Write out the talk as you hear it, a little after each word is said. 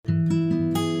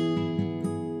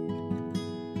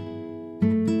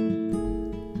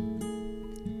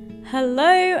Hello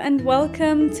and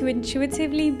welcome to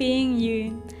Intuitively Being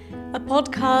You, a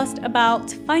podcast about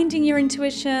finding your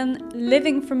intuition,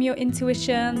 living from your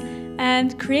intuition,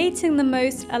 and creating the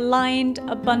most aligned,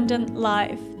 abundant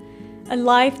life. A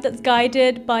life that's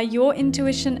guided by your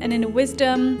intuition and inner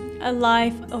wisdom, a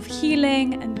life of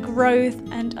healing and growth,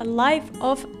 and a life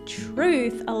of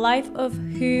truth, a life of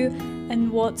who and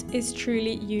what is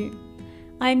truly you.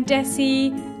 I'm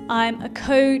Desi. I'm a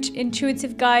coach,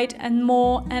 intuitive guide, and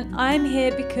more, and I'm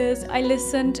here because I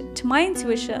listened to my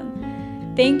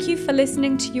intuition. Thank you for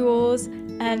listening to yours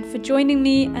and for joining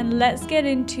me, and let's get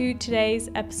into today's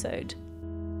episode.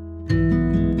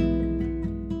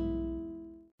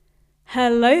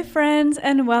 Hello friends,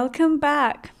 and welcome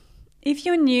back. If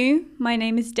you're new, my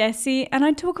name is Desi, and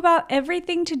I talk about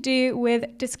everything to do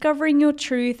with discovering your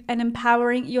truth and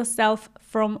empowering yourself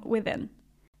from within.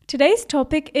 Today's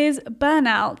topic is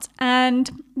burnout,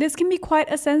 and this can be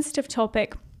quite a sensitive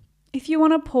topic. If you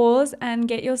want to pause and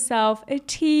get yourself a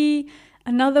tea,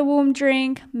 another warm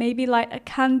drink, maybe light a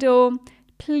candle,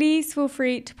 please feel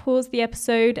free to pause the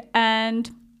episode and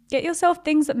get yourself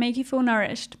things that make you feel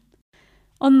nourished.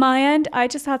 On my end, I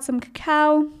just had some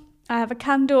cacao, I have a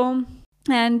candle,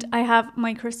 and I have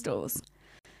my crystals.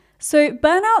 So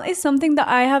burnout is something that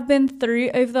I have been through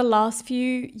over the last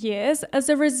few years as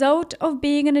a result of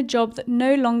being in a job that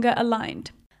no longer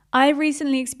aligned. I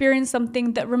recently experienced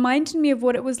something that reminded me of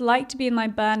what it was like to be in my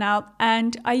burnout,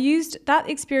 and I used that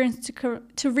experience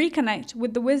to reconnect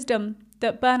with the wisdom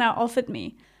that burnout offered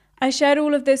me. I shared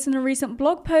all of this in a recent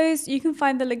blog post. You can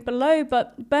find the link below,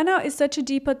 but burnout is such a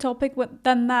deeper topic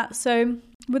than that. So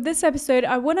with this episode,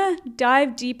 I want to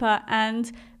dive deeper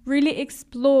and really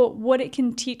explore what it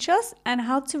can teach us and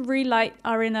how to relight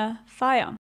our inner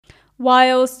fire.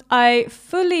 Whilst I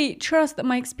fully trust that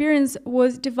my experience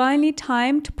was divinely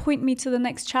timed to point me to the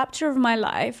next chapter of my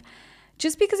life,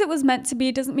 just because it was meant to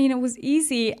be doesn't mean it was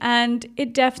easy, and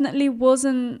it definitely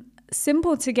wasn't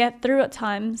simple to get through at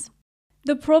times.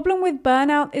 The problem with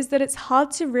burnout is that it's hard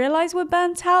to realize we're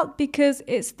burnt out because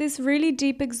it's this really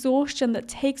deep exhaustion that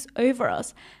takes over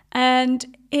us.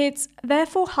 And it's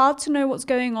therefore hard to know what's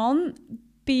going on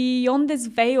beyond this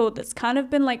veil that's kind of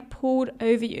been like pulled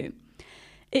over you.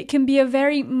 It can be a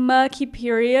very murky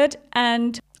period,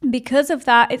 and because of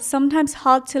that, it's sometimes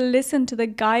hard to listen to the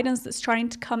guidance that's trying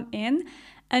to come in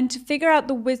and to figure out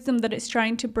the wisdom that it's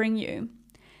trying to bring you.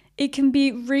 It can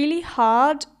be really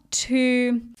hard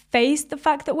to face the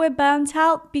fact that we're burnt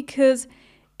out because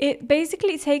it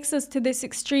basically takes us to this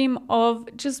extreme of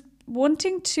just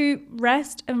wanting to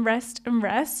rest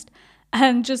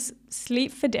and just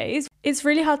sleep for days. It's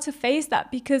really hard to face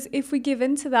that because if we give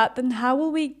in to that, then how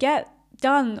will we get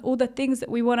done all the things that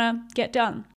we want to get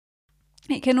done?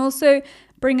 It can also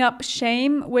bring up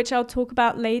shame, which I'll talk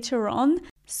about later on.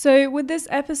 So with this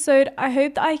episode, I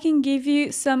hope that I can give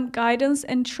you some guidance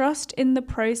and trust in the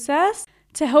process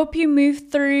to help you move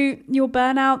through your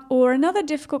burnout or another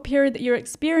difficult period that you're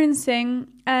experiencing,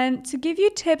 and to give you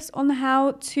tips on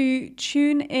how to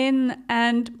tune in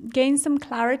and gain some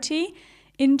clarity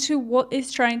into what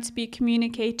is trying to be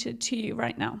communicated to you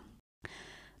right now.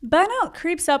 Burnout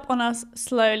creeps up on us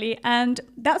slowly, and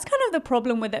that's kind of the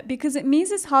problem with it because it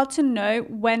means it's hard to know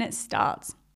when it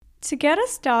starts. To get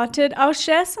us started, I'll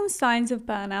share some signs of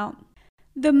burnout.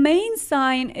 The main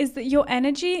sign is that your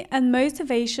energy and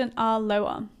motivation are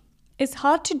lower. It's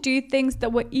hard to do things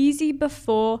that were easy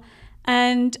before,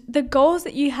 and the goals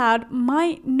that you had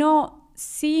might not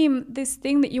seem this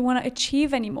thing that you want to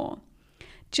achieve anymore.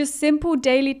 Just simple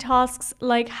daily tasks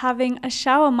like having a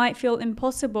shower might feel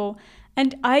impossible,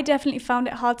 and I definitely found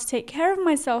it hard to take care of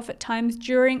myself at times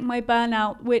during my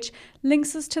burnout, which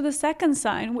links us to the second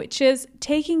sign, which is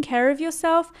taking care of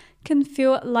yourself can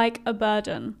feel like a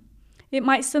burden. It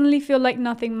might suddenly feel like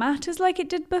nothing matters like it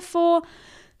did before.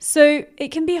 So it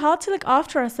can be hard to look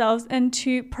after ourselves and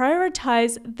to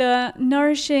prioritize the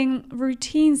nourishing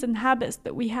routines and habits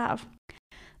that we have.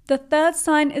 The third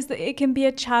sign is that it can be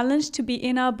a challenge to be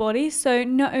in our body. So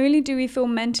not only do we feel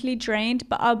mentally drained,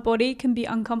 but our body can be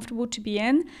uncomfortable to be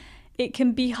in. It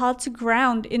can be hard to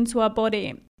ground into our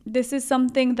body. This is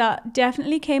something that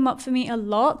definitely came up for me a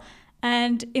lot.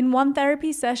 And in one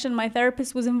therapy session, my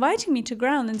therapist was inviting me to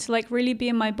ground and to like really be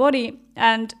in my body.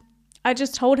 And I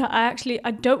just told her, I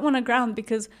don't want to ground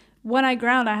because when I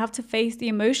ground, I have to face the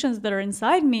emotions that are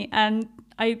inside me. And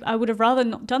I would have rather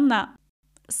not done that.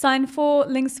 Sign 4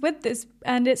 links with this,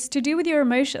 and it's to do with your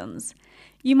emotions.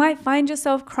 You might find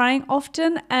yourself crying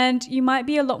often, and you might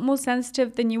be a lot more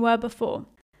sensitive than you were before.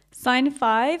 Sign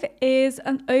 5 is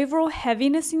an overall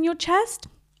heaviness in your chest.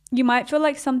 You might feel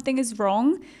like something is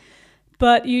wrong,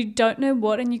 but you don't know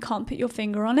what and you can't put your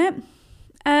finger on it.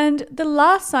 And the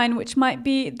last sign, which might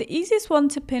be the easiest one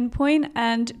to pinpoint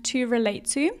and to relate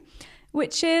to,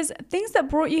 which is things that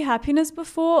brought you happiness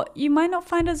before, you might not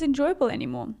find as enjoyable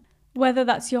anymore. Whether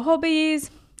that's your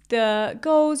hobbies, the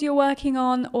goals you're working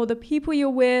on, or the people you're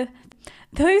with,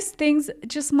 those things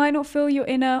just might not fill your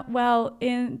inner well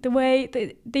in the way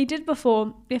that they did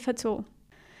before, if at all.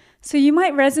 So you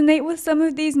might resonate with some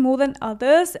of these more than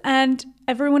others, and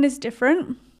everyone is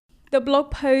different. The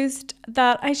blog post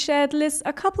that I shared lists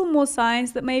a couple more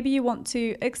signs that maybe you want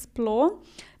to explore.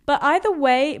 But either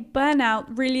way, burnout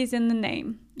really is in the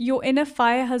name. Your inner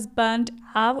fire has burned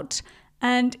out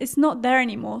and it's not there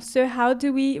anymore. So how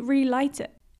do we relight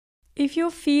it? If you're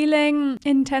feeling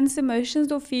intense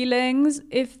emotions or feelings,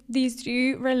 if these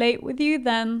do relate with you,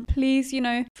 then please,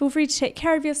 feel free to take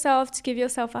care of yourself, to give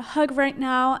yourself a hug right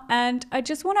now. And I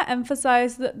just want to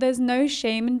emphasize that there's no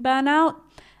shame in burnout.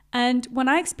 And when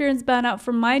I experienced burnout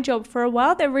from my job for a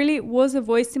while, there really was a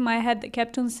voice in my head that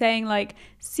kept on saying like,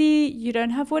 see, you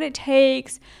don't have what it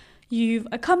takes. You've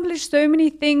accomplished so many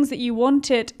things that you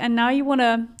wanted and now you want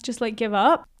to just like give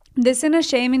up. This inner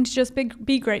shaming to just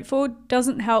be grateful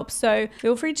doesn't help. So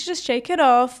feel free to just shake it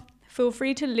off. Feel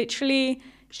free to literally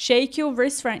shake your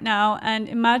wrist right now and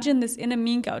imagine this inner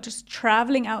mean girl just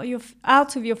traveling out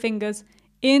of your fingers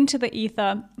into the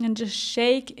ether and just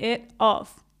shake it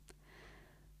off.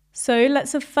 So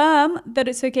let's affirm that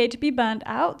it's okay to be burnt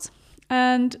out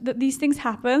and that these things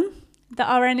happen, that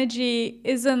our energy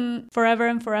isn't forever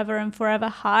and forever and forever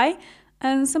high,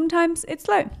 and sometimes it's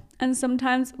low. And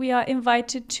sometimes we are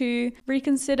invited to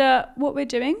reconsider what we're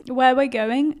doing, where we're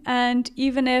going, and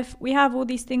even if we have all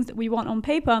these things that we want on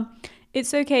paper,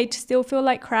 it's okay to still feel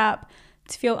like crap,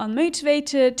 to feel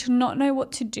unmotivated, to not know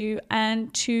what to do,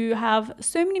 and to have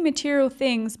so many material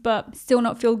things but still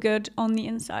not feel good on the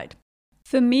inside.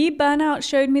 For me, burnout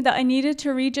showed me that I needed to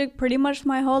rejig pretty much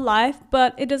my whole life,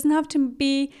 but it doesn't have to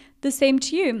be the same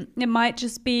to you. It might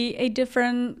just be a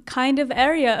different kind of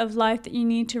area of life that you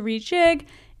need to rejig.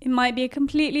 It might be a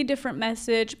completely different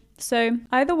message. So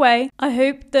either way, I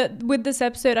hope that with this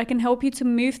episode, I can help you to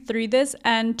move through this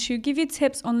and to give you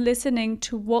tips on listening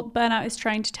to what burnout is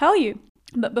trying to tell you.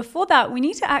 But before that, we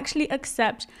need to actually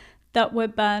accept that we're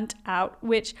burnt out,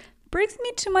 which brings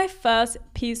me to my first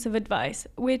piece of advice,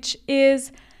 which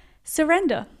is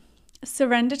surrender.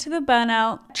 Surrender to the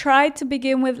burnout. Try to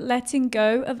begin with letting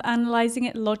go of analyzing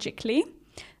it logically.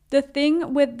 The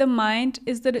thing with the mind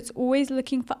is that it's always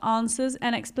looking for answers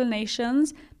and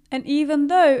explanations. And even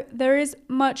though there is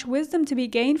much wisdom to be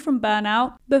gained from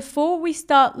burnout, before we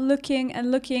start looking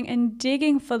and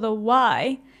digging for the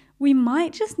why, we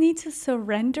might just need to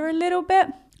surrender a little bit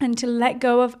and to let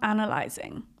go of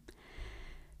analyzing.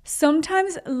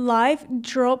 Sometimes life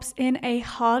drops in a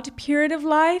hard period of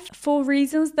life for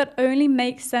reasons that only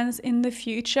make sense in the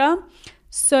future.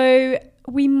 So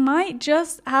we might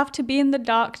just have to be in the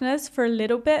darkness for a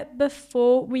little bit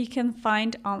before we can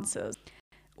find answers.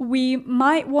 We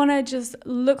might want to just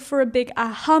look for a big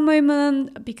aha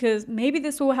moment because maybe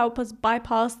this will help us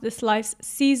bypass this life's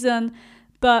season.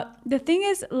 But the thing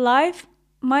is, life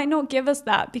might not give us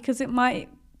that because it might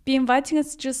be inviting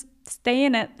us to just stay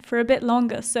in it for a bit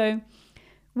longer. So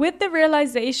with the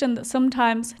realization that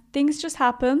sometimes things just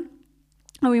happen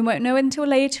and we won't know until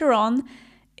later on,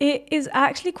 it is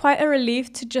actually quite a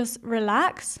relief to just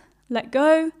relax, let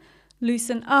go,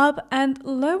 loosen up, and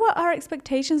lower our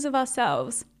expectations of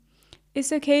ourselves.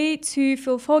 It's okay to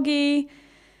feel foggy,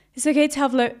 it's okay to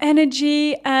have low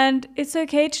energy, and it's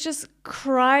okay to just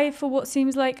cry for what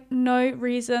seems like no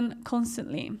reason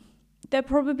constantly. There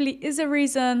probably is a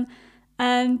reason,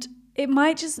 and it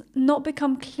might just not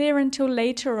become clear until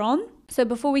later on. So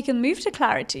before we can move to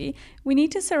clarity, we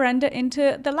need to surrender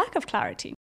into the lack of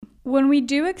clarity. When we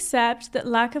do accept that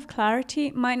lack of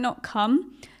clarity might not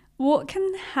come, what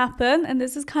can happen, and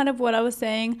this is kind of what I was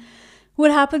saying, what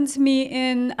happened to me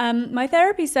in my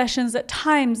therapy sessions at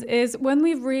times is when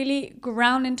we really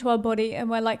ground into our body and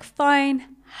we're like,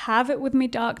 fine, have it with me,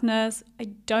 darkness, I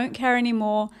don't care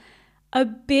anymore. A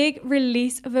big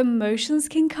release of emotions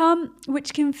can come,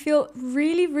 which can feel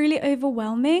really, really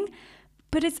overwhelming,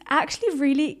 but it's actually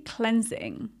really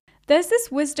cleansing. There's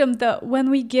this wisdom that when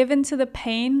we give into the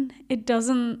pain, it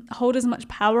doesn't hold as much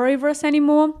power over us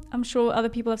anymore. I'm sure other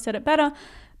people have said it better,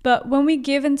 but when we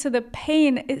give into the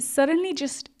pain, it suddenly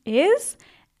just is,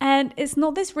 and it's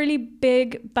not this really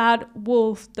big bad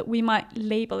wolf that we might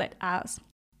label it as.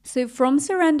 So from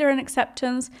surrender and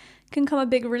acceptance can come a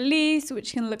big release,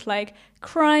 which can look like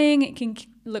crying, it can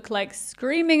look like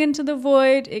screaming into the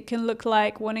void, it can look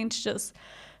like wanting to just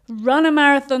run a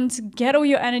marathon to get all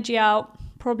your energy out.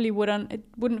 Probably wouldn't. It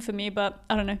wouldn't for me, but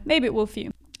I don't know, maybe it will for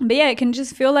you. But yeah, it can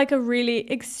just feel like a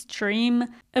really extreme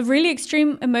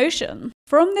emotion.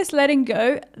 From this letting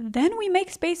go, then we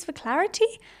make space for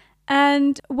clarity.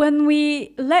 And when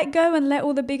we let go and let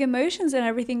all the big emotions and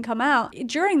everything come out,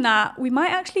 during that, we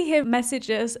might actually hear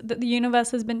messages that the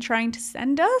universe has been trying to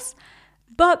send us.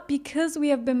 But because we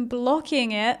have been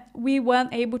blocking it, we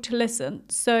weren't able to listen.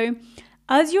 So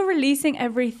as you're releasing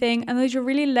everything and as you're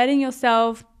really letting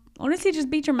yourself, honestly, just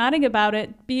be dramatic about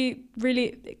it,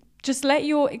 just let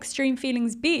your extreme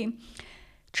feelings be.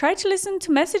 Try to listen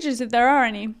to messages if there are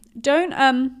any.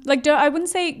 I wouldn't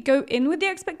say go in with the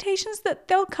expectations that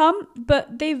they'll come,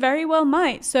 but they very well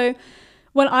might. So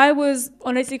when I was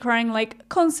honestly crying like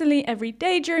constantly every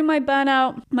day during my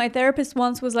burnout, my therapist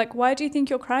once was like, "Why do you think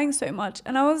you're crying so much?"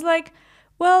 And I was like,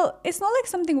 well, it's not like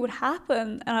something would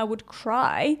happen and I would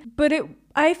cry, but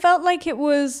I felt like it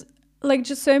was like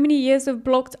just so many years of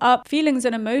blocked up feelings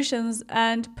and emotions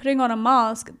and putting on a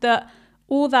mask that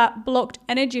all that blocked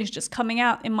energy is just coming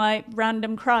out in my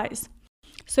random cries.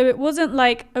 So it wasn't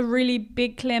like a really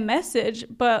big, clear message,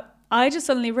 but I just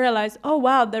suddenly realized, oh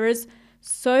wow, there is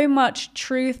so much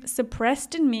truth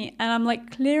suppressed in me, and I'm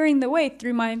like clearing the way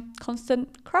through my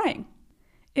constant crying.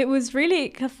 It was really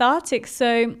cathartic.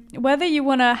 So whether you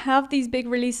want to have these big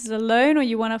releases alone or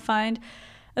you want to find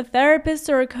a therapist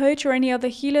or a coach or any other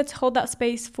healer to hold that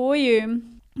space for you,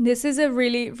 this is a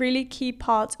really, really key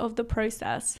part of the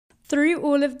process. Through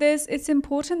all of this, it's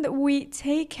important that we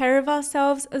take care of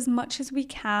ourselves as much as we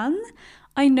can.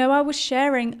 I know I was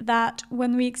sharing that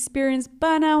when we experience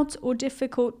burnout or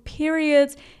difficult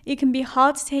periods, it can be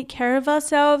hard to take care of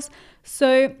ourselves.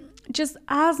 So just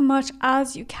as much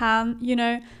as you can,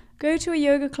 go to a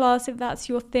yoga class if that's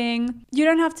your thing. You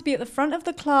don't have to be at the front of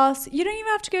the class. You don't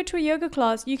even have to go to a yoga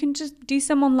class. You can just do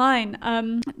some online. I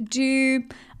don't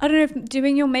know if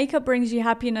doing your makeup brings you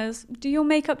happiness. Do your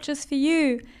makeup just for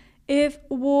you. If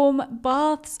warm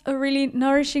baths are really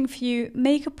nourishing for you,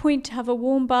 make a point to have a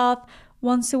warm bath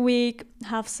once a week,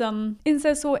 have some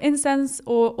incense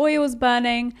or oils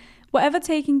burning, whatever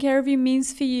taking care of you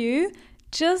means for you.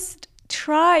 Just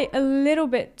try a little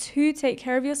bit to take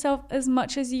care of yourself as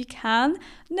much as you can,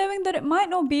 knowing that it might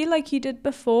not be like you did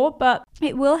before, but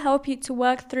it will help you to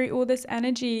work through all this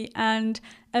energy and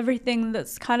everything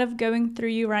that's kind of going through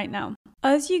you right now.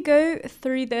 As you go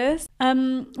through this,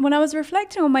 when I was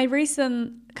reflecting on my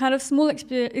recent kind of small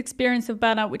experience of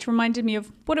burnout, which reminded me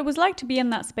of what it was like to be in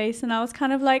that space, and I was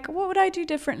kind of like, what would I do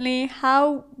differently?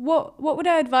 What would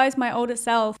I advise my older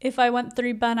self if I went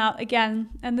through burnout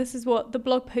again? And this is what the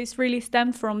blog post really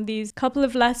stemmed from, these couple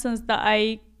of lessons that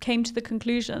I came to the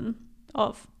conclusion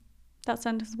of. That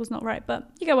sentence was not right, but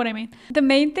you get what I mean. The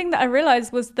main thing that I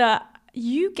realized was that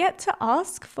you get to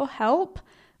ask for help,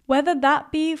 whether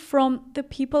that be from the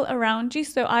people around you.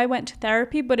 So I went to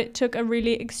therapy, but it took a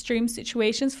really extreme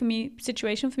situation for me to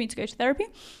go to therapy.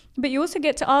 But you also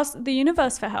get to ask the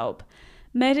universe for help.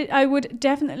 I would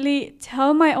definitely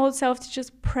tell my old self to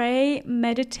just pray,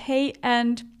 meditate,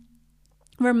 and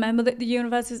remember that the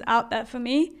universe is out there for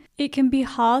me. It can be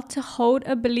hard to hold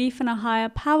a belief in a higher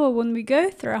power when we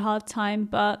go through a hard time,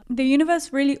 but the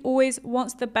universe really always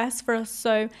wants the best for us.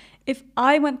 So if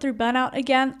I went through burnout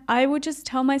again, I would just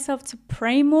tell myself to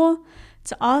pray more,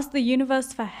 to ask the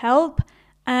universe for help,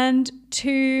 and that's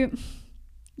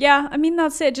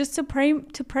it. Just to pray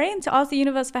and to ask the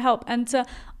universe for help and to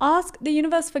ask the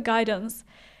universe for guidance.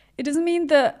 It doesn't mean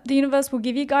that the universe will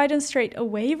give you guidance straight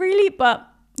away, really, but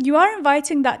you are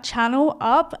inviting that channel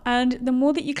up, and the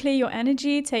more that you clear your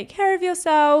energy, take care of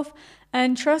yourself,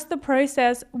 and trust the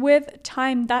process, with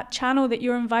time, that channel that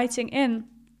you're inviting in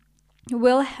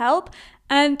will help.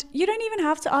 And you don't even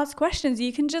have to ask questions.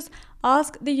 You can just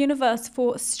ask the universe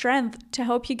for strength to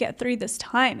help you get through this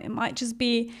time. It might just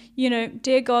be,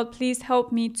 dear God, please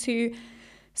help me to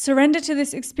surrender to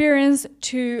this experience,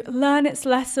 to learn its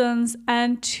lessons,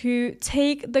 and to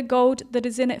take the gold that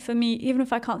is in it for me, even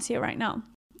if I can't see it right now.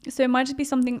 So it might just be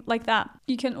something like that.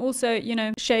 You can also,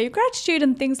 share your gratitude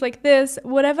and things like this,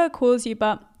 whatever calls you.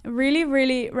 But really,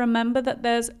 really remember that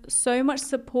there's so much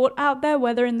support out there,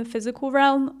 whether in the physical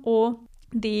realm or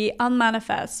the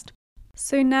unmanifest.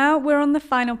 So now we're on the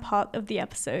final part of the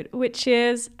episode, which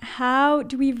is, how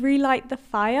do we relight the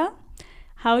fire?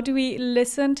 How do we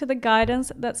listen to the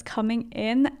guidance that's coming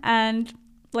in? And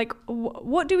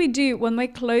what do we do when we're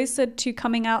closer to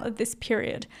coming out of this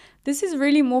period? This is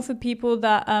really more for people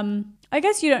that, I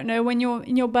guess you don't know when you're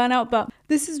in your burnout, but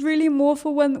this is really more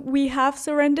for when we have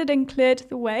surrendered and cleared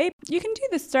the way. You can do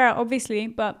this throughout, obviously,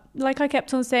 but like I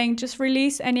kept on saying, just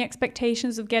release any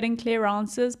expectations of getting clear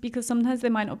answers, because sometimes they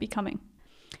might not be coming.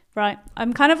 right?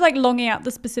 I'm kind of like longing out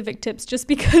the specific tips just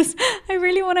because I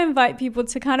really want to invite people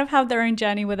to kind of have their own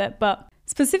journey with it, but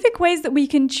specific ways that we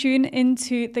can tune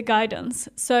into the guidance.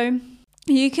 So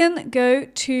you can go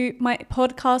to my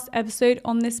podcast episode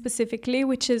on this specifically,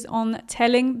 which is on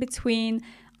telling between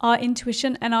our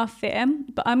intuition and our fear.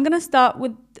 But I'm going to start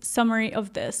with the summary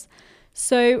of this.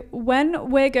 So when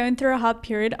we're going through a hard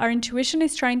period, our intuition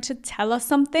is trying to tell us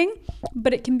something,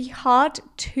 but it can be hard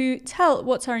to tell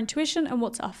what's our intuition and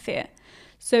what's our fear.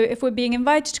 So if we're being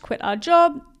invited to quit our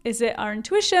job, is it our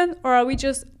intuition, or are we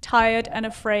just tired and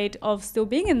afraid of still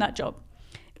being in that job?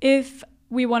 If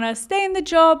we want to stay in the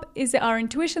job, is it our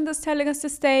intuition that's telling us to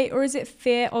stay, or is it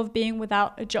fear of being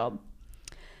without a job?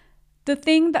 The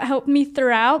thing that helped me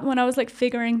throughout when I was like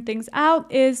figuring things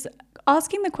out is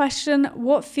asking the question,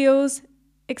 what feels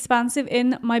expansive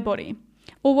in my body?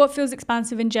 Or what feels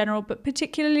expansive in general, but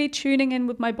particularly tuning in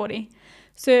with my body.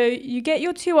 So you get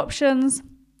your two options,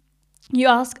 you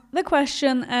ask the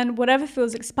question, and whatever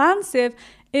feels expansive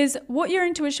is what your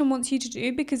intuition wants you to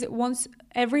do because it wants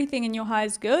everything in your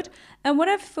highest good. And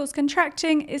whatever feels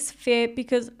contracting is fear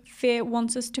because fear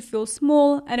wants us to feel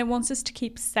small and it wants us to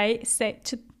keep safe,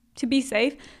 to be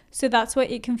safe. So that's why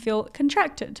it can feel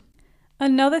contracted.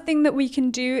 Another thing that we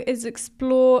can do is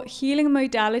explore healing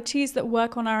modalities that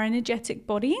work on our energetic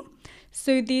body.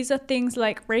 So these are things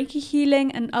like Reiki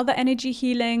healing and other energy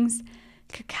healings,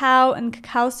 cacao and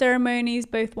cacao ceremonies,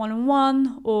 both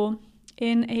one-on-one or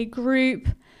in a group.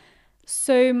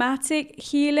 Somatic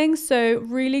healing, so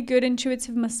really good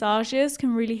intuitive massages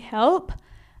can really help.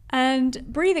 And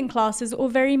breathing classes or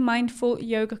very mindful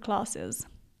yoga classes.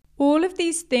 All of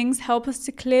these things help us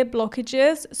to clear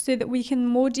blockages so that we can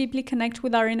more deeply connect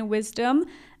with our inner wisdom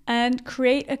and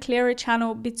create a clearer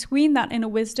channel between that inner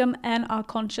wisdom and our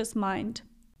conscious mind.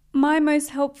 My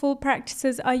most helpful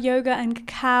practices are yoga and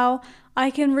cacao. I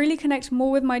can really connect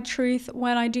more with my truth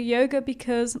when I do yoga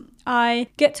because I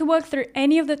get to work through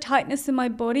any of the tightness in my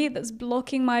body that's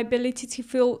blocking my ability to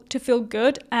feel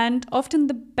good. And often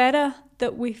the better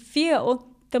that we feel,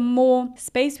 the more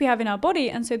space we have in our body,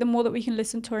 and so the more that we can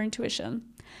listen to our intuition.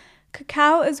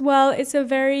 Cacao as well, it's a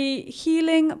very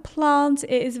healing plant.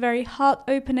 It is very heart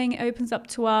opening. It opens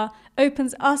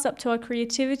us up to our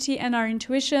creativity and our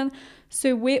intuition.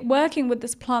 So working with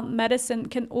this plant medicine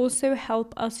can also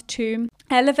help us to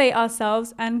elevate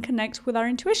ourselves and connect with our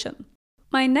intuition.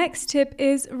 My next tip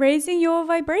is raising your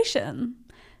vibration.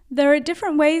 There are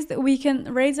different ways that we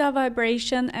can raise our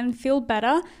vibration and feel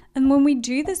better. And when we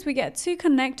do this, we get to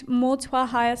connect more to our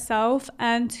higher self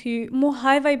and to more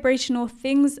high vibrational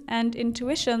things and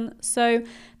intuition. So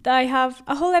I have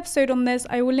a whole episode on this.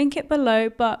 I will link it below.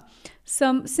 But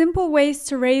some simple ways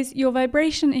to raise your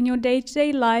vibration in your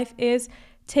day-to-day life is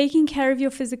taking care of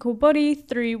your physical body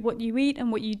through what you eat and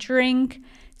what you drink.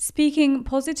 Speaking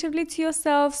positively to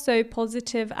yourself, so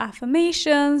positive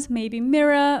affirmations, maybe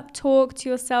mirror talk to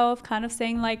yourself, kind of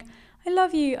saying like, I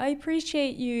love you, I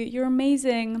appreciate you, you're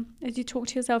amazing, as you talk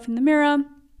to yourself in the mirror.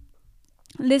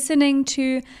 Listening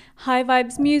to high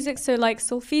vibes music, so like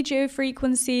solfeggio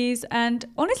frequencies, and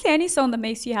honestly any song that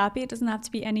makes you happy. It doesn't have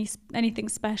to be anything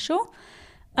special.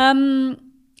 And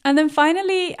then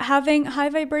finally, having high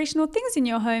vibrational things in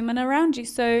your home and around you,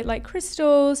 so like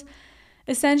crystals,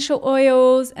 essential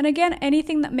oils, and again,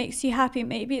 anything that makes you happy.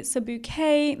 Maybe it's a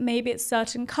bouquet, maybe it's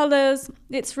certain colors.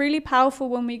 It's really powerful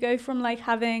when we go from like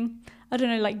having, I don't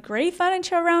know, like gray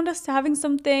furniture around us to having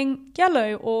something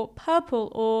yellow or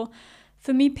purple, or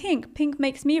for me, pink. Pink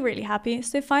makes me really happy.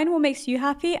 So find what makes you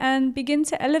happy and begin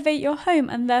to elevate your home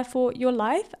and therefore your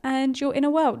life and your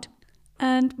inner world.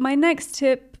 And my next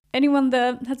tip, anyone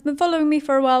that has been following me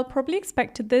for a while probably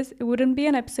expected this. It wouldn't be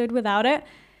an episode without it,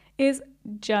 is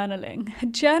journaling.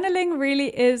 Journaling really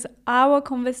is our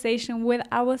conversation with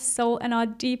our soul and our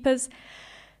deepest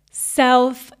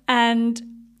self. And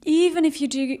even if you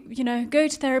do, go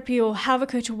to therapy or have a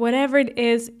coach or whatever it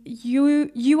is,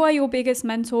 you are your biggest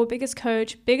mentor, biggest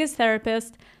coach, biggest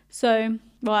therapist. So,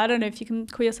 well, I don't know if you can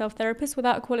call yourself therapist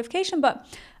without a qualification, but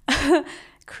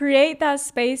create that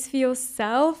space for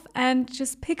yourself and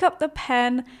just pick up the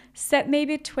pen, set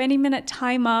maybe a 20-minute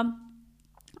timer.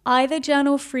 Either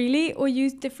journal freely or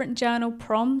use different journal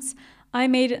prompts. I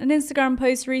made an Instagram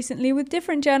post recently with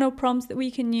different journal prompts that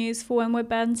we can use for when we're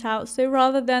burnt out. So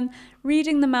rather than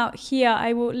reading them out here,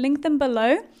 I will link them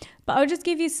below, but I'll just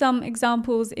give you some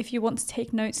examples if you want to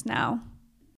take notes now.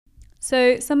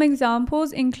 So some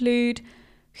examples include,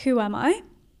 who am I?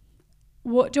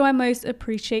 What do I most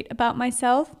appreciate about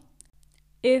myself?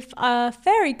 If a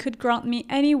fairy could grant me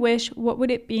any wish, what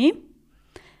would it be?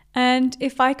 And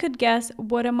if I could guess,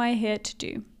 what am I here to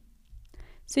do?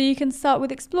 So you can start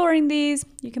with exploring these.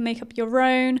 You can make up your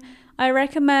own. I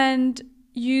recommend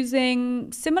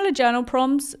using similar journal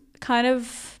prompts, kind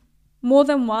of more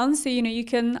than one. So, you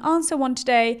can answer one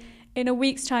today. In a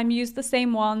week's time, use the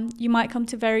same one. You might come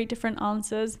to very different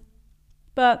answers.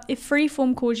 But if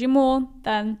freeform calls you more,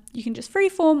 then you can just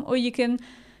freeform, or you can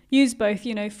use both,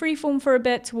 freeform for a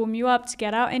bit to warm you up, to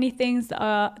get out any things that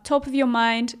are top of your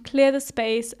mind, clear the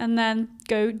space, and then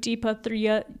go deeper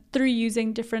through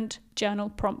using different journal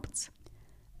prompts.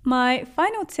 My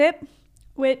final tip,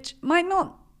 which might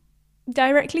not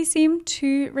directly seem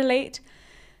to relate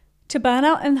to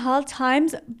burnout and hard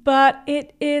times, but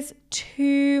it is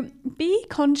to be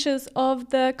conscious of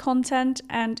the content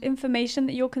and information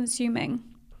that you're consuming.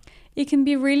 It can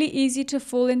be really easy to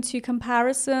fall into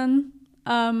comparison,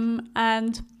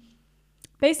 and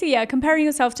basically, comparing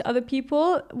yourself to other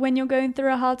people when you're going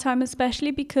through a hard time,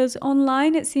 especially because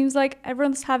online it seems like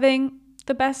everyone's having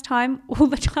the best time all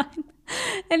the time.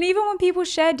 And even when people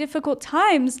share difficult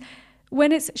times,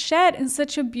 when it's shared in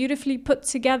such a beautifully put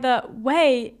together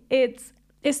way,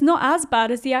 it's not as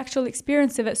bad as the actual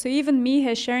experience of it. So even me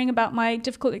here sharing about my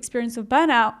difficult experience of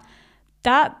burnout,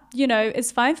 that,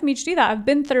 it's fine for me to do that. I've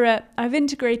been through it. I've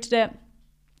integrated it.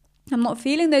 I'm not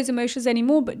feeling those emotions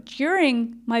anymore, but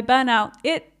during my burnout,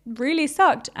 it really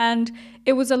sucked, and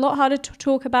it was a lot harder to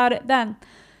talk about it then.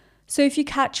 So if you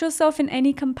catch yourself in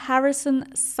any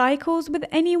comparison cycles with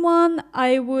anyone,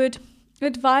 I would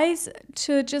advise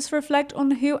to just reflect on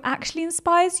who actually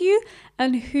inspires you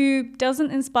and who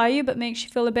doesn't inspire you but makes you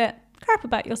feel a bit crap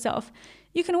about yourself.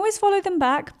 You can always follow them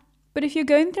back, but if you're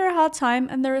going through a hard time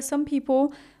and there are some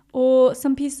people or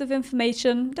some piece of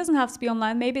information, it doesn't have to be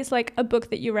online, maybe it's like a book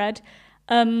that you read,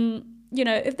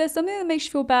 if there's something that makes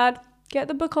you feel bad, get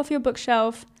the book off your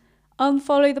bookshelf,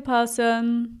 unfollow the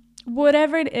person,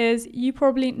 whatever it is. You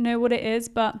probably know what it is,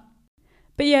 but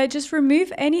yeah, just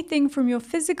remove anything from your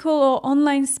physical or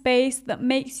online space that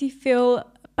makes you feel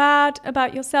bad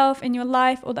about yourself and your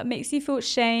life, or that makes you feel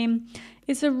shame.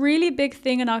 It's a really big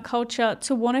thing in our culture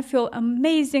to want to feel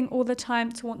amazing all the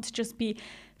time, to want to just be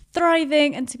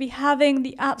thriving and to be having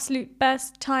the absolute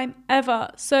best time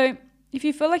ever. So if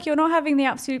you feel like you're not having the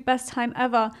absolute best time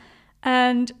ever,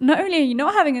 and not only are you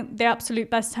not having the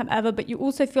absolute best time ever, but you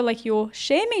also feel like you're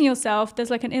shaming yourself, there's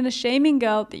like an inner shaming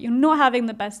girl that you're not having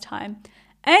the best time,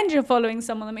 and you're following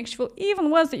someone that makes you feel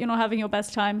even worse that you're not having your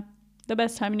best time, the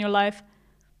best time in your life,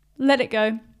 let it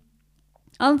go.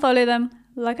 Unfollow them.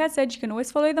 Like I said, you can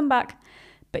always follow them back.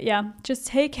 But yeah, just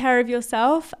take care of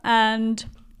yourself and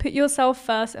put yourself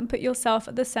first and put yourself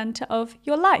at the center of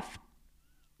your life.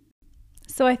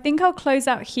 So I think I'll close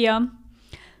out here.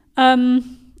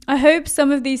 I hope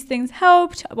some of these things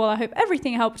helped. Well, I hope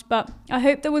everything helped, but I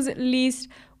hope there was at least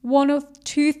one or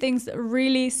two things that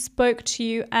really spoke to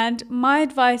you. And my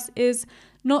advice is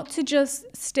not to just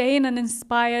stay in an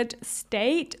inspired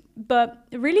state, but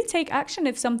really take action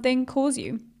if something calls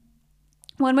you.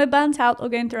 When we're burnt out or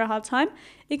going through a hard time,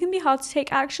 it can be hard to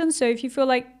take action. So if you feel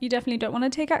like you definitely don't want to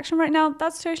take action right now,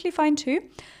 that's totally fine too.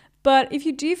 But if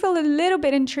you do feel a little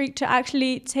bit intrigued to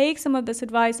actually take some of this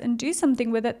advice and do something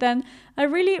with it, then I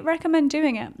really recommend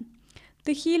doing it.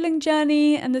 The healing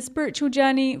journey and the spiritual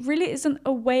journey really isn't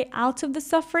a way out of the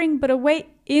suffering, but a way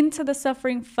into the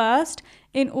suffering first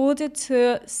in order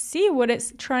to see what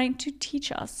it's trying to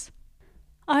teach us.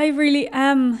 I really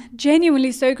am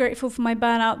genuinely so grateful for my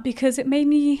burnout because it made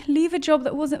me leave a job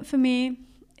that wasn't for me.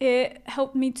 It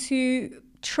helped me to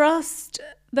trust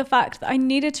the fact that I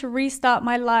needed to restart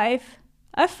my life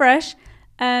afresh.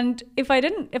 And if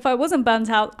I wasn't burnt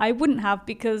out, I wouldn't have,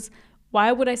 because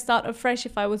why would I start afresh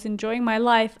if I was enjoying my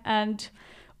life and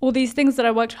all these things that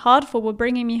I worked hard for were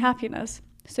bringing me happiness?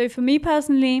 So for me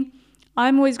personally,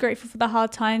 I'm always grateful for the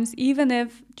hard times, even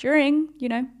if during,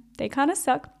 they kind of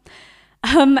suck.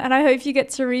 And I hope you get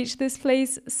to reach this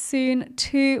place soon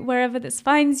too, wherever this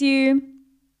finds you.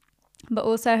 But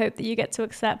also I hope that you get to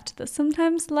accept that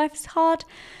sometimes life is hard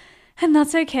and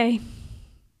that's okay.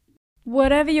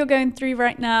 Whatever you're going through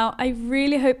right now, I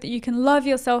really hope that you can love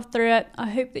yourself through it. I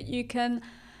hope that you can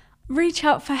reach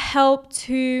out for help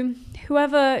to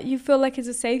whoever you feel like is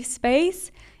a safe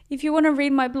space. If you want to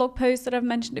read my blog post that I've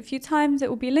mentioned a few times, it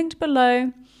will be linked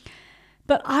below.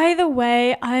 But either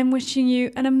way, I'm wishing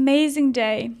you an amazing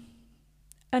day,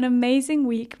 an amazing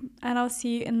week, and I'll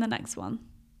see you in the next one.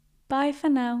 Bye for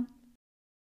now.